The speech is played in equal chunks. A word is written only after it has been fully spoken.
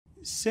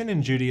Sin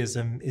in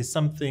Judaism is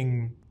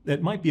something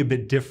that might be a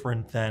bit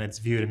different than it's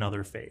viewed in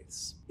other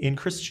faiths. In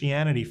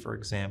Christianity, for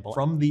example,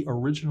 from the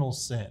original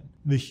sin,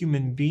 the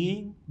human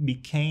being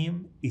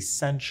became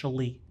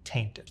essentially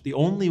tainted. The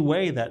only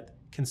way that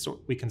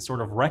we can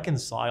sort of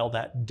reconcile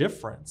that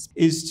difference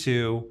is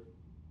to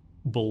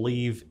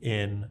believe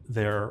in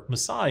their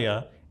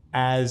Messiah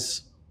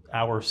as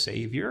our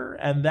Savior,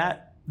 and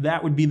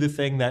that would be the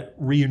thing that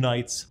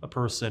reunites a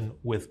person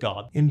with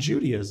God. In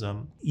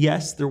Judaism,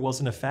 yes, there was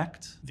an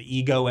effect. The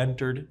ego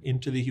entered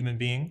into the human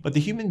being, but the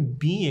human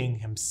being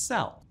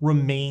himself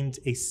remained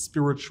a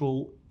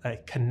spiritual, a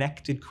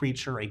connected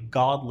creature, a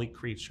godly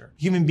creature.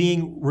 The human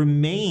being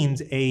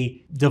remained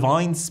a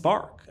divine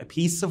spark, a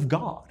piece of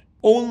God,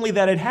 only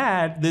that it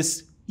had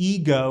this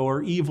ego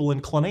or evil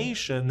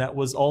inclination that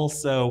was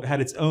also had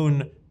its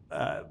own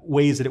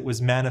ways that it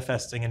was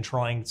manifesting and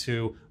trying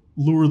to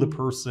lure the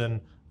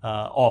person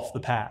off the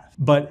path.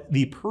 But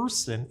the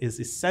person is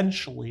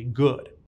essentially good.